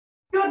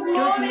Good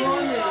morning.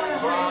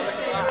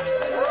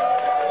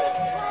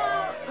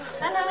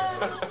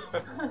 Hello.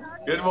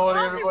 Good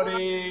morning,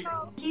 everybody.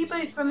 Do you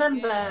both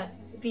remember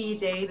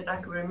BD? I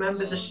can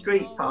remember the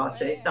street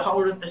party. The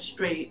whole of the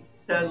street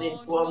turned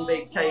into one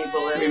big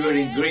table. We were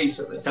in Greece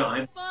at the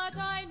time,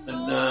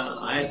 and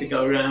I had to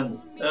go around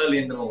early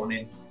in the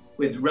morning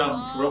with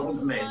rum for all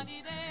the men.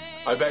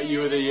 I bet you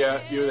were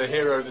the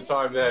hero of the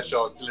time there,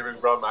 Charles, delivering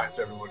rum out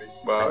to everybody.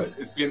 Well,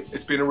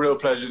 it's been a real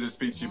pleasure to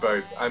speak to you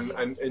both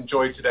and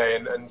enjoy today.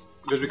 And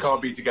because we can't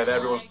be together,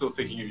 everyone's still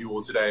thinking of you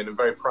all today, and I'm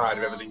very proud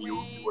of everything you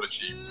all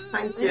achieved.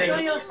 Thank you.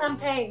 Enjoy your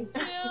champagne.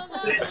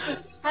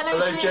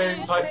 Hello,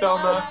 James. Hi,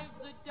 Thelma.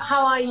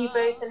 How are you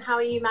both, and how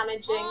are you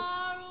managing?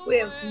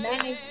 We're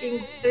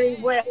managing very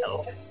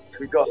well.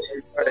 We got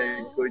some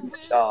very good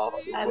staff.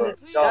 And Work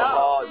the so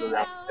hard on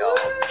that job.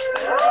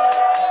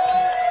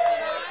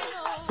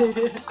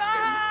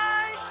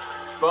 Bye.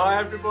 Bye,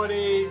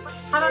 everybody.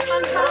 Have a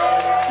fun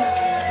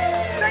time.